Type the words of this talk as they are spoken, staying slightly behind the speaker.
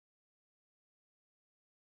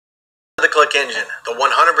Click Engine, the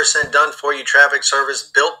 100% done for you traffic service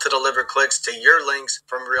built to deliver clicks to your links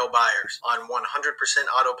from real buyers on 100%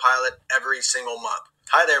 autopilot every single month.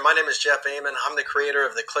 Hi there, my name is Jeff Amon. I'm the creator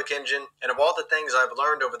of the Click Engine, and of all the things I've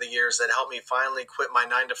learned over the years that helped me finally quit my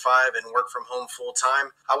 9-to-5 and work from home full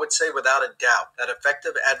time, I would say without a doubt that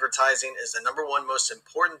effective advertising is the #1 most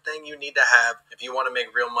important thing you need to have if you want to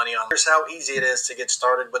make real money online. Here's how easy it is to get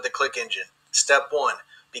started with the Click Engine. Step 1.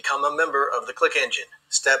 Become a member of the Click Engine.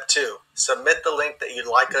 Step 2. Submit the link that you'd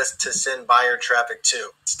like us to send buyer traffic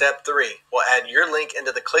to. Step 3. We'll add your link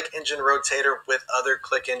into the Click Engine Rotator with other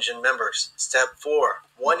Click Engine members. Step 4.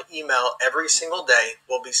 One email every single day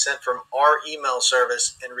will be sent from our email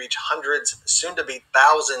service and reach hundreds, soon to be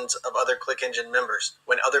thousands of other Click Engine members.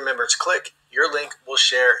 When other members click, your link will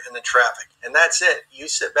share in the traffic. And that's it. You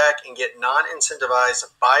sit back and get non-incentivized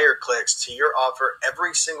buyer clicks to your offer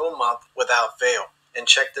every single month without fail. And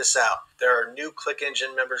check this out. There are new Click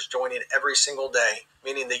Engine members joining every single day,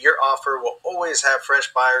 meaning that your offer will always have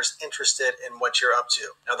fresh buyers interested in what you're up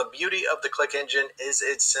to. Now, the beauty of the Click Engine is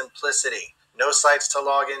its simplicity. No sites to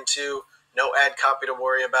log into, no ad copy to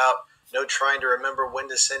worry about, no trying to remember when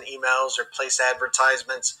to send emails or place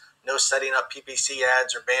advertisements, no setting up PPC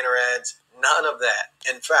ads or banner ads, none of that.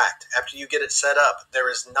 In fact, after you get it set up, there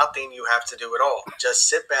is nothing you have to do at all. Just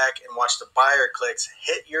sit back and watch the buyer clicks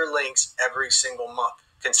hit your links every single month.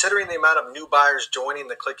 Considering the amount of new buyers joining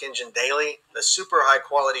the Click Engine daily, the super high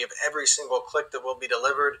quality of every single click that will be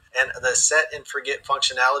delivered, and the set and forget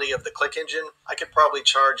functionality of the Click Engine, I could probably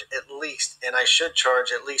charge at least, and I should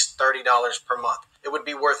charge at least $30 per month. It would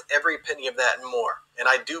be worth every penny of that and more. And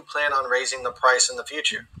I do plan on raising the price in the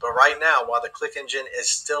future. But right now, while the Click Engine is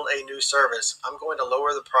still a new service, I'm going to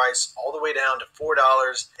lower the price all the way down to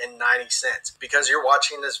 $4.90. Because you're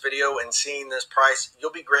watching this video and seeing this price,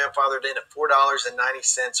 you'll be grandfathered in at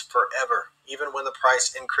 $4.90 forever, even when the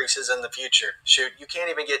price increases in the future. Shoot, you can't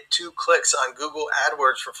even get 2 clicks on Google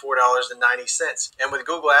AdWords for $4.90. And with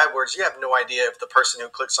Google AdWords, you have no idea if the person who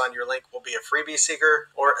clicks on your link will be a freebie seeker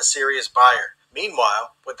or a serious buyer.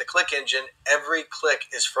 Meanwhile, with the Click Engine, every click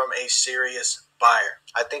is from a serious buyer.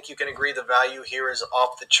 I think you can agree the value here is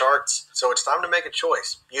off the charts, so it's time to make a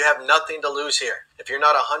choice. You have nothing to lose here. If you're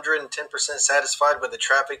not 110% satisfied with the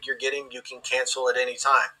traffic you're getting, you can cancel at any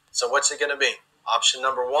time. So what's it going to be? Option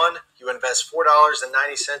number 1, you invest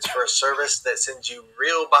 $4.90 for a service that sends you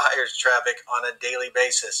real buyers traffic on a daily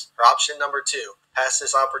basis. Or option number 2, pass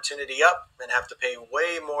this opportunity up and have to pay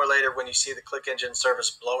way more later when you see the Click Engine service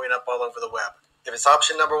blowing up all over the web. If it's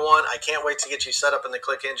option number 1, I can't wait to get you set up in the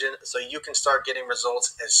Click Engine so you can start getting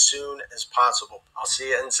results as soon as possible. I'll see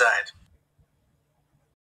you inside.